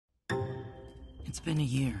It's been a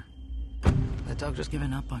year. The doctor's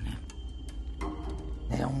given up on him.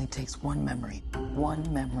 It only takes one memory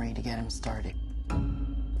to get him started.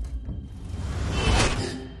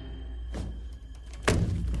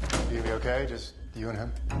 You be okay? Just you and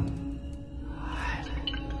him?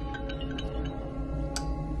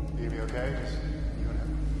 You be okay? Just you and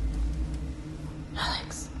him?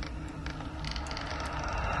 Alex.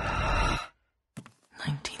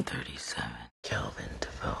 1937. Kelvin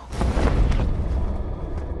DeVoe.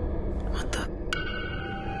 What the?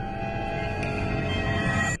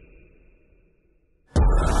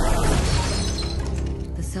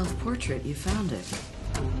 The self-portrait, you found it.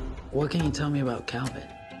 What can you tell me about Calvin?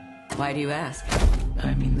 Why do you ask?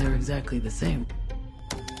 I mean, they're exactly the same.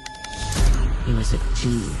 He was a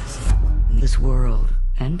genius in this world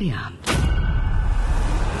and beyond.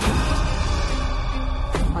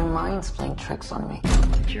 My mind's playing tricks on me.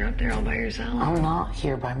 You're up there all by yourself. I'm not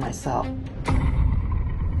here by myself.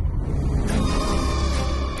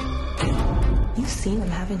 You've seen him,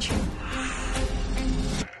 haven't you?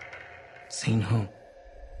 Seen who?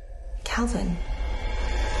 Calvin.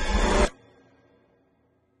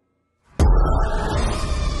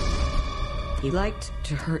 He liked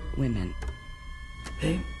to hurt women.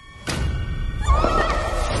 Babe?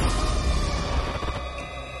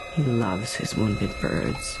 He loves his wounded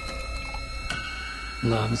birds.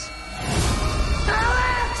 Loves.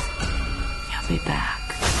 He'll be back.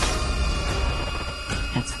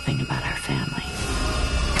 That's the thing about our family.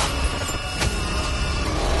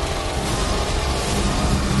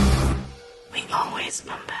 We always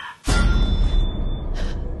come back.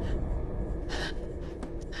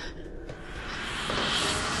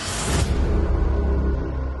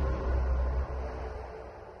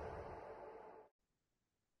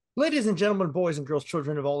 Ladies and gentlemen, boys and girls,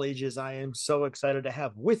 children of all ages, I am so excited to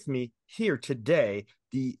have with me here today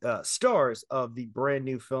the stars of the brand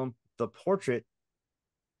new film, The Portrait,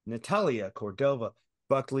 Natalia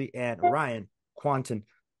Cordova-Buckley and Ryan Kwanten.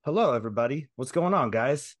 Hello, everybody. What's going on,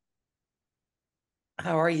 guys?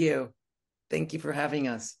 How are you? Thank you for having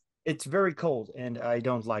us. It's very cold, and I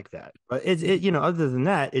don't like that. But other than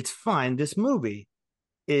that, it's fine. This movie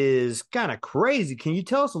is kind of crazy. Can you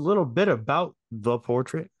tell us a little bit about The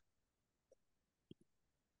Portrait?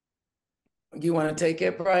 You want to take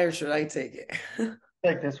it, Brian, or should I take it?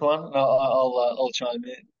 Take this one. And I'll chime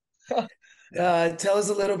in. Tell us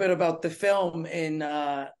a little bit about the film. In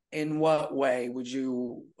what way would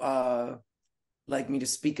you like me to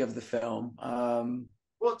speak of the film?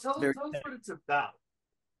 Well, tell us what it's about.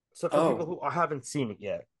 So for people who haven't seen it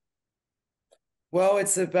yet. Well,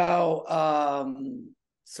 it's about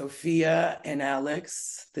Sophia and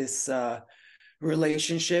Alex, this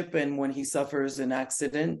relationship, and when he suffers an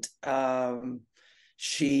accident,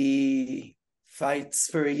 she fights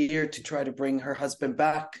for a year to try to bring her husband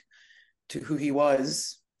back to who he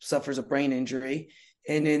was, suffers a brain injury,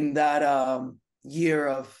 and in that year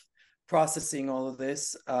of processing all of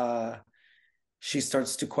this, she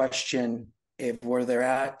starts to question where they're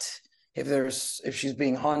at, if she's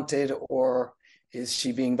being haunted, or is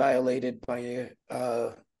she being violated by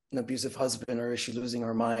an abusive husband, or is she losing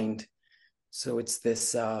her mind? So it's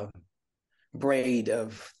this braid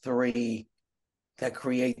of three that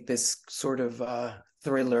create this sort of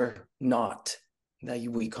thriller knot that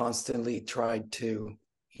we constantly tried to,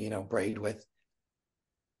 braid with.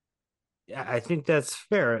 Yeah, I think that's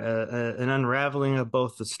fair. An unraveling of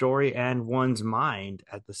both the story and one's mind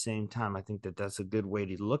at the same time. I think that's a good way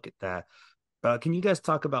to look at that. Can you guys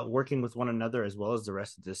talk about working with one another as well as the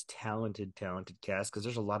rest of this talented cast? Because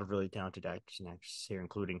there's a lot of really talented actors and actresses here,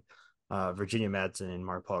 including Virginia Madsen and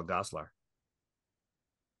Mark-Paul Gosselaar.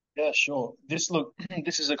 Yeah, sure. This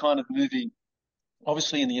is a kind of movie,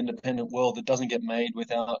 obviously in the independent world, that doesn't get made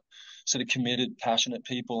without sort of committed, passionate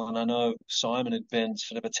people. And I know Simon had been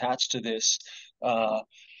sort of attached to this,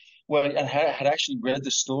 and had actually read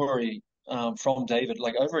the story from David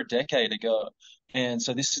like over a decade ago. And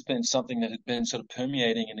so this has been something that had been sort of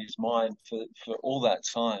permeating in his mind for all that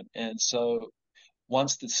time. And so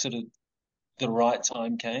once the right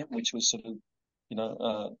time came, which was sort of,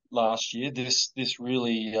 last year, this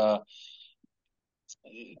really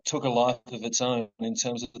took a life of its own in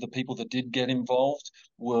terms of the people that did get involved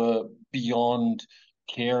were beyond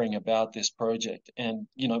caring about this project. And,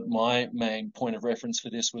 my main point of reference for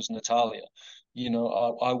this was Natalia.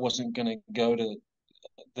 I wasn't going to go to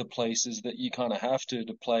the places that you kind of have to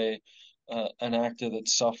play an actor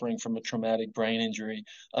that's suffering from a traumatic brain injury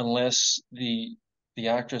unless the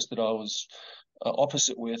actress that I was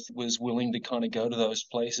opposite with was willing to kind of go to those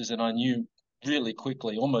places. And I knew really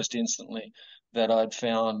quickly, almost instantly, that I'd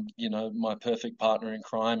found, my perfect partner in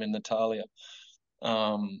crime in Natalia.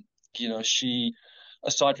 Um, she,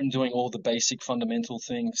 aside from doing all the basic fundamental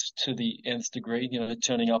things to the nth degree,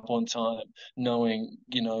 turning up on time, knowing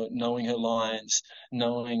her lines,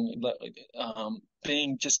 knowing,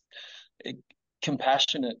 being just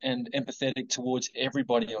compassionate and empathetic towards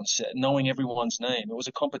everybody on set, knowing everyone's name. It was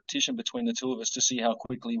a competition between the two of us to see how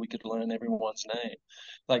quickly we could learn everyone's name.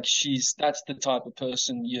 Like that's the type of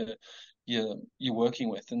person you're working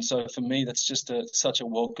with. And so for me, that's just such a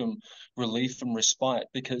welcome relief and respite,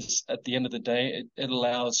 because at the end of the day, it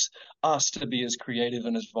allows us to be as creative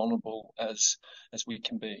and as vulnerable as we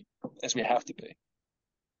can be, as we have to be.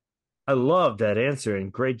 I love that answer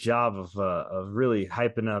and great job of really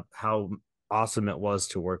hyping up how awesome it was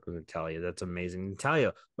to work with Natalia. That's amazing.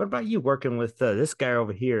 Natalia, what about you working with this guy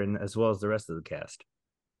over here and as well as the rest of the cast?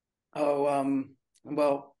 Oh,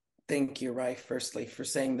 well, thank you, Rai, firstly, for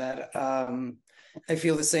saying that. I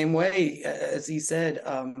feel the same way as he said.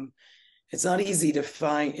 It's not easy to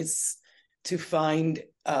find, it's to find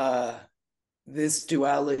this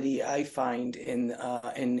duality I find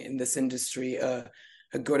in this industry, a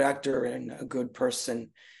good actor and a good person.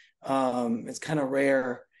 It's kind of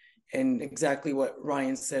rare. And exactly what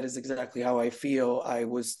Ryan said is exactly how I feel. I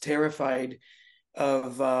was terrified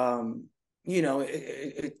of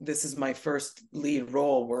this is my first lead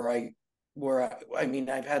role I mean,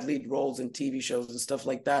 I've had lead roles in TV shows and stuff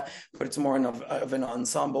like that, but it's more of an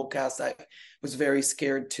ensemble cast. I was very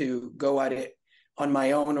scared to go at it on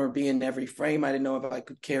my own or be in every frame. I didn't know if I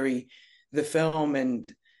could carry the film, and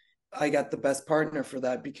I got the best partner for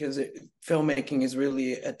that, because filmmaking is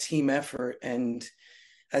really a team effort. And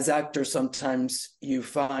as actors, sometimes you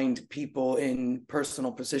find people in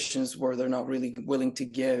personal positions where they're not really willing to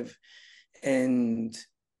give and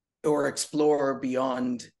or explore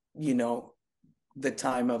beyond the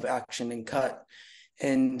time of action and cut.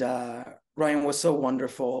 And Ryan was so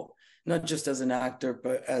wonderful, not just as an actor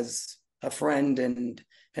but as a friend and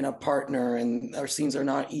a partner. And our scenes are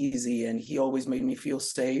not easy, and he always made me feel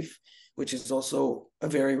safe, which is also a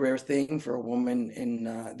very rare thing for a woman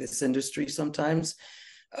in this industry sometimes.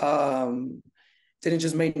 Didn't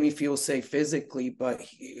just make me feel safe physically, but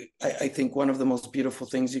I think one of the most beautiful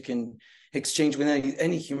things you can exchange with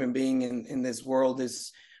any human being in this world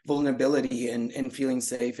is vulnerability, and feeling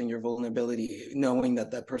safe in your vulnerability, knowing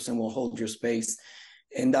that that person will hold your space.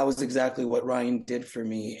 And that was exactly what Ryan did for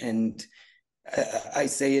me. And I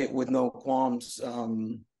say it with no qualms.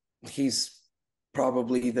 He's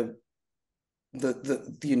probably the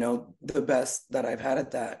best that I've had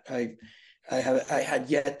at that. I had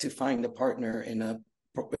yet to find a partner in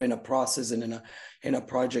a process and in a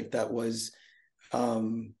project that was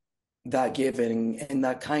that giving and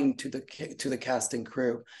that kind to the cast and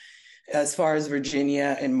crew. As far as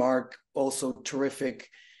Virginia and Mark, also terrific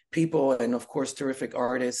people, and of course terrific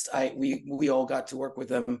artists. We all got to work with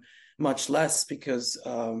them much less because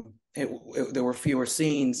there were fewer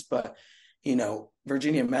scenes, but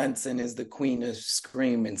Virginia Madsen is the queen of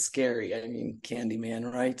scream and scary. I mean,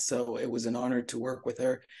 Candyman, right? So it was an honor to work with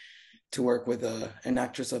her, to work with an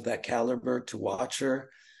actress of that caliber, to watch her.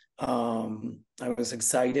 I was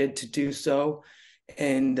excited to do so.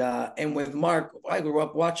 And with Mark, I grew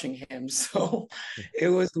up watching him. So it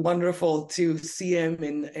was wonderful to see him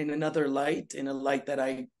in another light, in a light that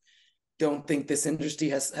I don't think this industry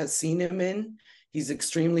has seen him in. He's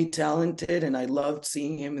extremely talented, and I loved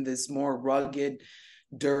seeing him in this more rugged,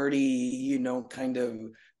 dirty, kind of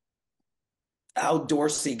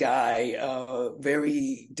outdoorsy guy,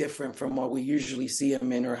 very different from what we usually see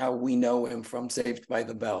him in or how we know him from Saved by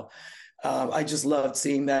the Bell. I just loved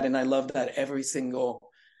seeing that, and I loved that every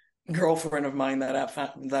single girlfriend of mine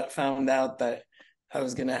that found out that I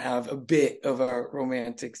was going to have a bit of a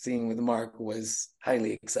romantic scene with Mark was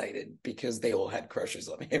highly excited, because they all had crushes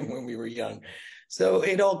on him when we were young. So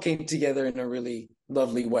it all came together in a really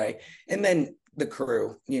lovely way. And then the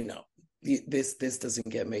crew, this doesn't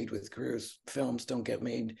get made with crews. Films don't get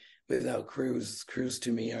made without crews. Crews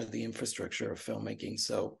to me are the infrastructure of filmmaking.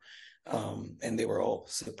 So, and they were all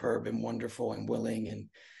superb and wonderful and willing. And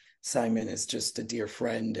Simon is just a dear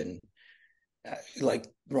friend. And like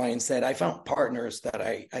Ryan said, I found partners that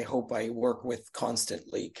I hope I work with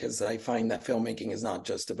constantly, because I find that filmmaking is not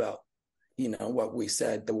just about, what we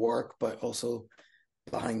said, the work, but also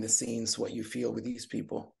behind the scenes, what you feel with these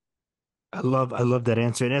people. I love that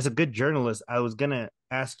answer. And as a good journalist, I was gonna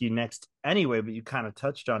ask you next anyway, but you kind of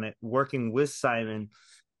touched on it. Working with Simon,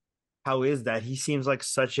 how is that? He seems like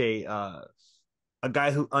such a guy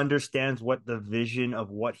who understands what the vision of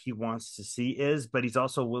what he wants to see is, but he's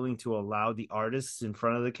also willing to allow the artists in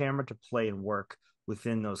front of the camera to play and work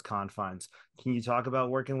within those confines. Can you talk about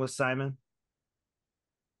working with Simon?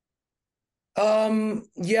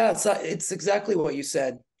 Yeah, it's exactly what you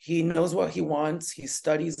said. He knows what he wants, he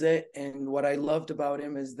studies it, and what I loved about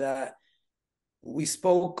him is that we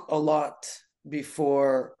spoke a lot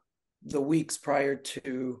before the weeks prior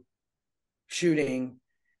to shooting,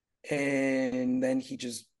 and then he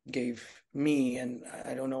just gave me, and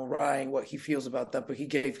I don't know Ryan what he feels about that, but he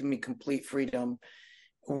gave me complete freedom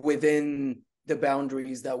within the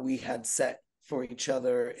boundaries that we had set for each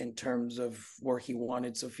other in terms of where he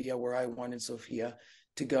wanted Sophia, where I wanted Sophia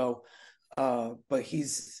to go. But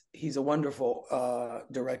he's a wonderful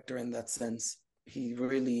director in that sense. He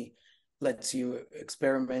really lets you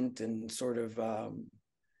experiment and sort of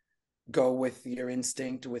go with your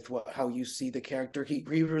instinct, with how you see the character. He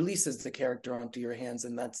releases the character onto your hands,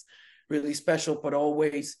 and that's really special. But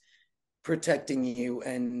always protecting you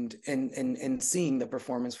and seeing the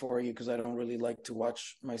performance for you, because I don't really like to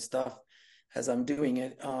watch my stuff as I'm doing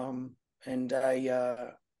it. And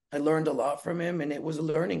I learned a lot from him, and it was a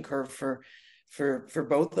learning curve for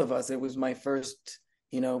both of us. It was my first,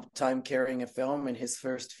 time carrying a film, and his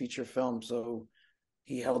first feature film. So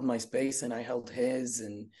he held my space and I held his,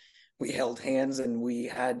 and we held hands, and we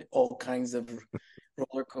had all kinds of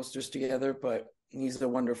roller coasters together. But he's a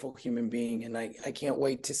wonderful human being, and I can't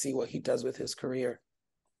wait to see what he does with his career.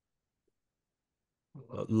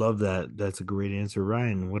 Love that. That's a great answer.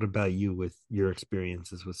 Ryan, what about you with your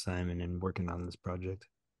experiences with Simon and working on this project?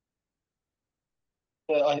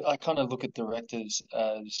 Yeah, I kind of look at directors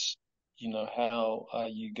as, how are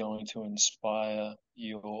you going to inspire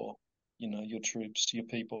your troops, your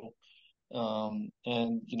people?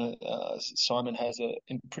 And Simon has a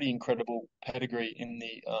pretty incredible pedigree in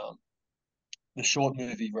the short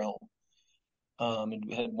movie realm.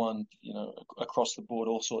 And had won, across the board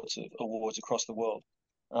all sorts of awards across the world.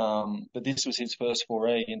 But this was his first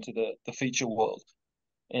foray into the feature world,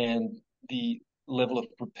 and the level of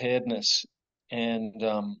preparedness and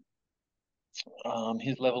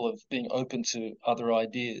his level of being open to other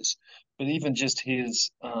ideas, but even just his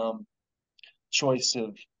choice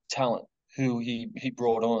of talent, who he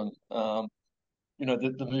brought on.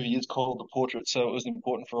 The movie is called The Portrait, so it was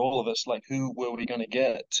important for all of us, like who were we going to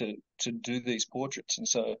get to do these portraits? And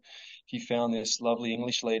so he found this lovely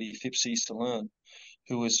English lady, Fipsy Saloon,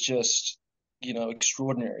 who was just,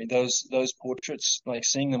 extraordinary. Those portraits, like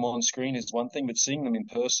seeing them on screen is one thing, but seeing them in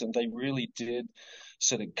person, they really did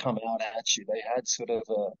sort of come out at you. They had sort of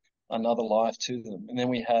another life to them. And then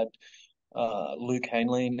we had Luke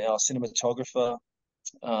Hainleen, our cinematographer,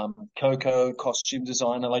 Coco, costume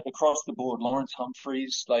designer, like across the board. Lawrence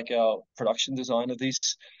Humphreys, like our production designer.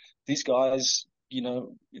 These guys,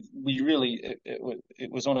 we really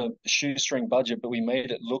it was on a shoestring budget, but we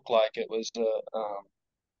made it look like it was a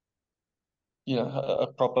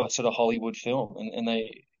proper sort of Hollywood film, and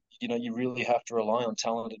they, you really have to rely on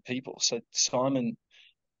talented people. So Simon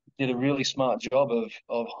did a really smart job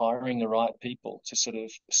of hiring the right people to sort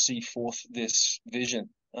of see forth this vision.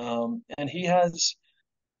 And he has,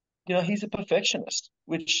 he's a perfectionist,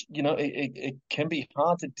 which, it can be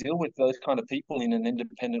hard to deal with those kind of people in an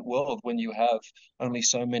independent world when you have only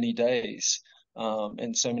so many days,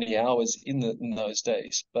 and so many hours in those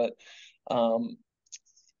days. But,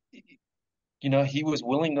 he was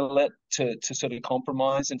willing to sort of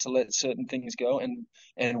compromise and to let certain things go,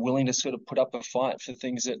 and willing to sort of put up a fight for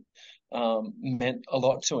things that meant a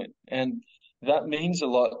lot to him. And that means a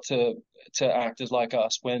lot to actors like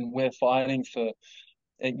us when we're fighting for.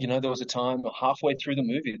 And, there was a time halfway through the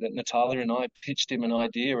movie that Natalia and I pitched him an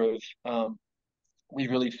idea of, we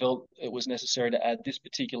really felt it was necessary to add this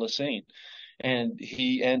particular scene. And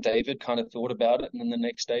he and David kind of thought about it. And then the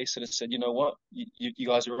next day sort of said, you know what, you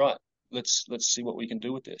guys are right. Let's see what we can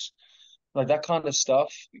do with this. Like that kind of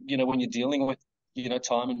stuff, when you're dealing with,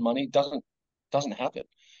 time and money, doesn't happen.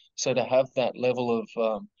 So to have that level of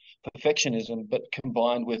perfectionism, but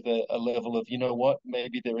combined with a level of, what,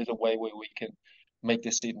 maybe there is a way where we can make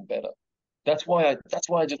this even better. That's why I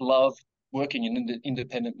just love working in an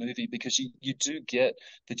independent movie, because you do get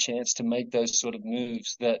the chance to make those sort of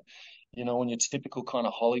moves that, when your typical kind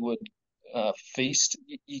of Hollywood feast,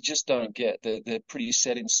 you just don't get. They're pretty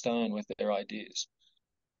set in stone with their ideas.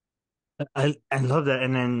 I love that.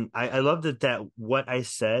 And then I love that what I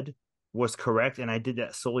said was correct. And I did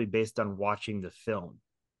that solely based on watching the film.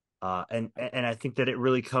 And I think that it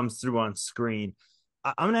really comes through on screen.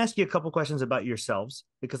 I'm going to ask you a couple questions about yourselves,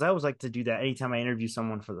 because I always like to do that anytime I interview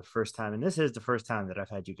someone for the first time. And this is the first time that I've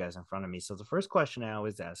had you guys in front of me. So the first question I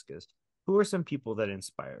always ask is, who are some people that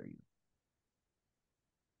inspire you?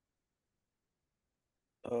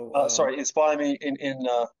 Oh, Sorry, inspire me in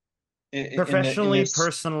Professionally, this.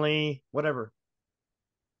 personally, whatever.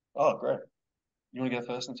 Oh, great. You want to go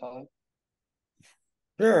first, Natalia?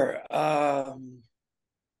 Sure.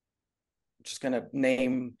 Just gonna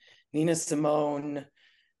name Nina Simone,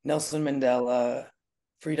 Nelson Mandela,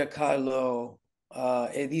 Frida Kahlo,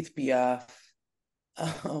 Edith Piaf.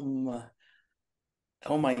 Um,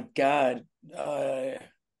 oh my God,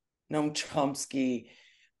 Noam Chomsky.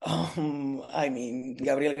 I mean,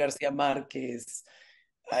 Gabriel Garcia Marquez.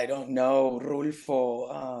 I don't know, Rulfo.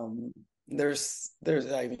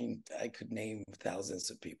 I mean, I could name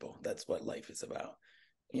thousands of people. That's what life is about,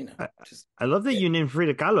 I, just, I love that yeah, you named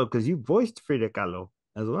Frida Kahlo because you voiced Frida Kahlo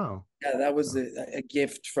as well. yeah, that was So a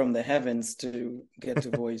gift from the heavens to get to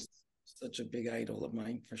voice such a big idol of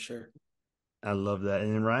mine for sure. I love that.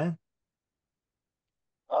 And then Ryan,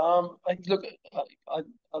 I look, I, I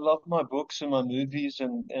I love my books and my movies,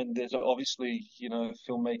 and there's obviously,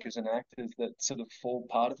 filmmakers and actors that sort of fall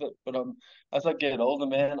part of it. But as I get older,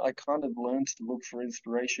 man, I kind of learn to look for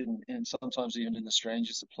inspiration, and sometimes even in the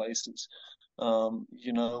strangest of places.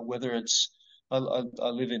 Whether it's I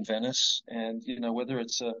live in Venice, and whether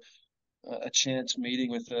it's a chance meeting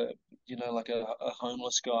with like a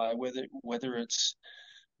homeless guy, whether it's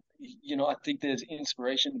I think there's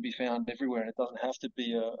inspiration to be found everywhere, and it doesn't have to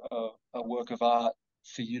be a work of art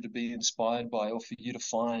for you to be inspired by or for you to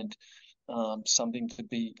find something to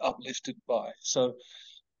be uplifted by. So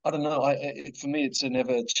I don't know. For me, it's a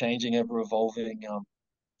never changing, ever evolving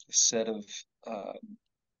set of uh,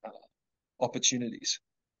 uh, opportunities.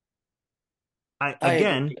 I I agree.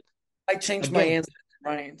 again, I changed my again, answer to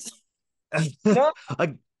Ryan's. No,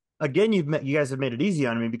 again, you guys have made it easy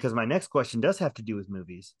on me because my next question does have to do with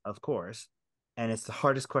movies, of course, and it's the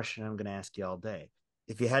hardest question I'm going to ask you all day.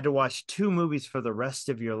 If you had to watch two movies for the rest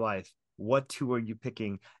of your life, what two are you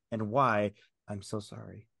picking and why? I'm so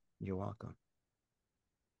sorry. You're welcome.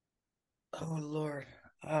 Oh Lord.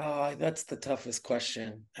 That's the toughest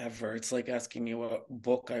question ever. It's like asking me what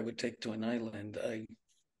book I would take to an island. I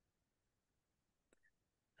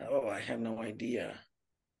have no idea.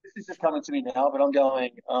 this is just coming to me now, but I'm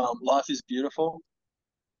going. Life is beautiful.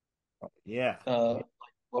 Yeah.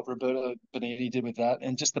 What Roberto Benigni did with that,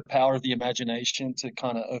 and just the power of the imagination to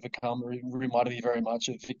kind of overcome reminded me very much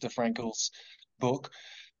of Viktor Frankl's book.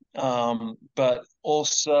 But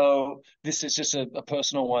also, this is just a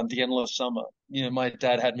personal one, The Endless Summer. My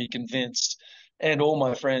dad had me convinced, and all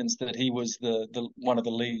my friends, that he was the one of the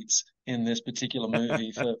leads in this particular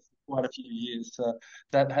movie for quite a few years. So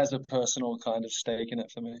that has a personal kind of stake in it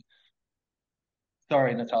for me.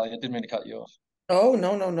 Sorry, Natalia, I didn't mean to cut you off. Oh,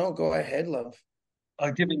 no, no, no. Go ahead, love.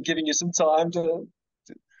 I'm giving you some time to.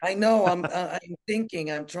 I know I'm thinking,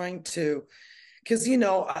 I'm trying to, because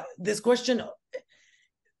this question,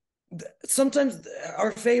 sometimes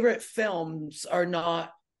our favorite films are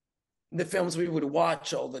not the films we would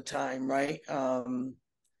watch all the time, right?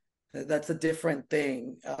 That's a different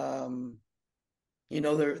thing.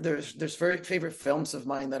 There's very favorite films of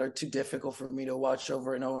mine that are too difficult for me to watch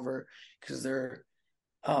over and over because they're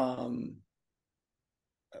um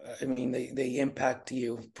I mean they impact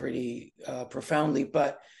you pretty profoundly.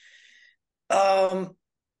 But um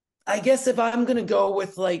I guess if I'm gonna go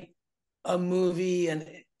with like a movie and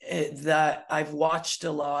that I've watched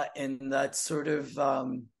a lot and that sort of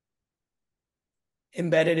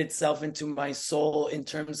embedded itself into my soul in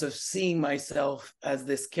terms of seeing myself as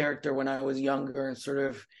this character when I was younger and sort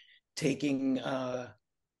of taking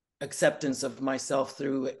acceptance of myself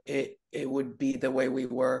through it, it would be The Way We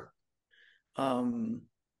Were,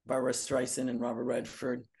 Barbara Streisand and Robert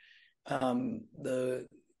Redford. The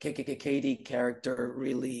Katie character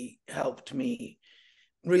really helped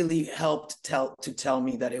tell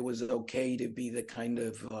me that it was okay to be the kind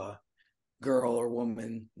of girl or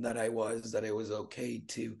woman that I was, that it was okay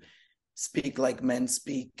to speak like men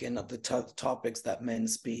speak and of the topics that men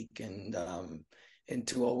speak, and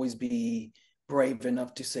to always be brave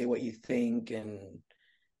enough to say what you think and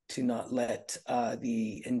to not let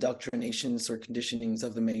the indoctrinations or conditionings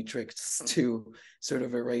of the matrix to sort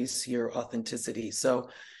of erase your authenticity. So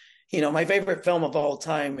my favorite film of all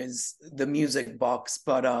time is The Music Box,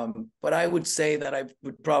 but I would say that I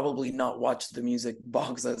would probably not watch The Music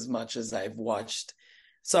Box as much as I've watched,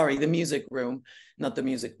 sorry, The Music Room, not The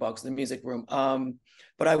Music Box, The Music Room.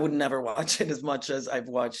 But I would never watch it as much as I've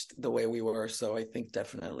watched The Way We Were. So I think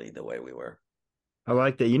definitely The Way We Were. I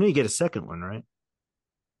like that. You get a second one, right?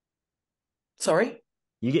 Sorry.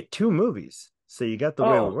 You get two movies. So you got The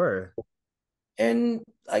Way We Oh, Were. and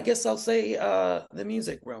I guess I'll say The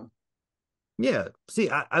Music Room. Yeah. See,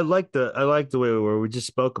 I like the way we were. We just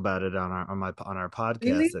spoke about it on our podcast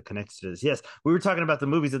Really? that connects to this. Yes, we were talking about the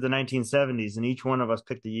movies of the 1970s, and each one of us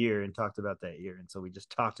picked a year and talked about that year. And so we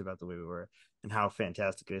just talked about the way we were and how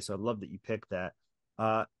fantastic it is. So I love that you picked that.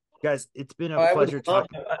 Uh, Guys, it's been a I would pleasure love.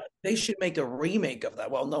 talking. They should make a remake of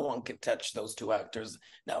that. Well, no one can touch those two actors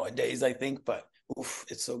nowadays, I think. But oof,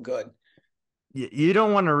 it's so good. You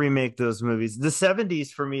don't want to remake those movies. The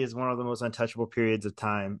 70s for me is one of the most untouchable periods of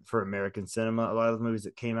time for American cinema. A lot of the movies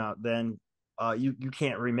that came out then, you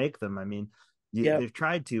can't remake them. I mean, Yeah, they've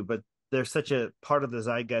tried to, but they're such a part of the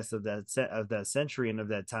zeitgeist of that century and of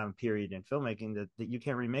that time period in filmmaking that you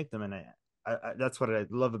can't remake them. And that's what I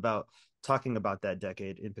love about talking about that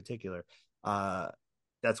decade in particular. Uh,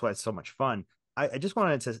 that's why it's so much fun. I just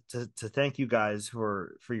wanted to thank you guys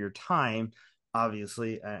for your time,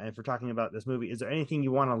 obviously, and for talking about this movie. Is there anything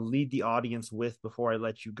you want to lead the audience with before I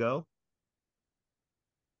let you go?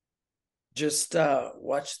 just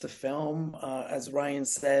watch the film. As Ryan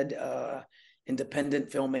said, independent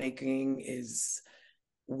filmmaking is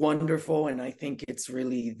wonderful, and I think it's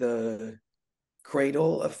really the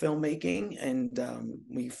cradle of filmmaking, and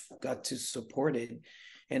we've got to support it.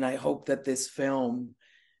 And I hope that this film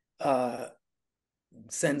uh,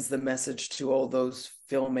 sends the message to all those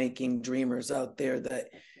filmmaking dreamers out there that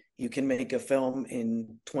you can make a film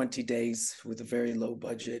in 20 days with a very low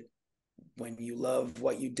budget when you love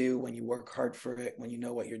what you do, when you work hard for it, when you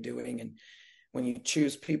know what you're doing, and when you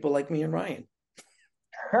choose people like me and Ryan.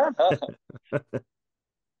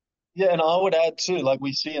 Yeah, and I would add too, like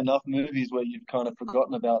we see enough movies where you've kind of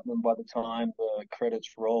forgotten about them by the time the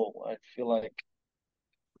credits roll. I feel like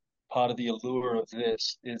part of the allure of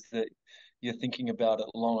this is that you're thinking about it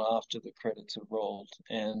long after the credits have rolled,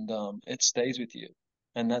 and it stays with you.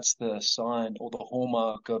 And that's the sign or the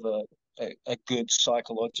hallmark of a good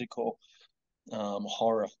psychological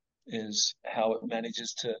horror is how it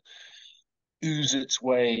manages to ooze its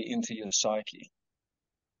way into your psyche.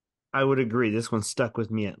 I would agree. This one stuck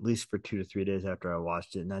with me at least for 2 to 3 days after I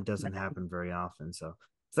watched it, and that doesn't happen very often. So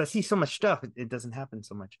I see so much stuff, it doesn't happen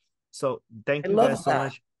so much. So I thank you guys love so that.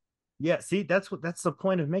 much. Yeah, see, that's the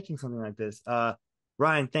point of making something like this.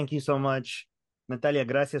 Ryan, thank you so much. Natalia,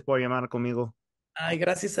 gracias por llamar conmigo. Ay,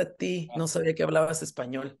 gracias a ti. No sabía que hablabas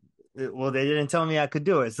español. Well, they didn't tell me I could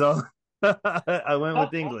do it, so I went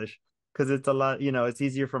with English because it's a lot, it's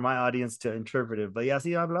easier for my audience to interpret it. But yeah,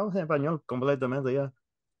 sí, hablamos en español completamente, ya.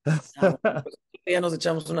 Ah, bueno, pues ya nos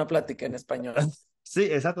echamos una plática en español. Sí,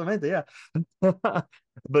 exactamente, yeah.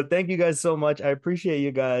 But thank you guys so much. I appreciate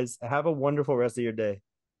you guys. Have a wonderful rest of your day.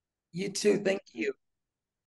 You too. Thank you.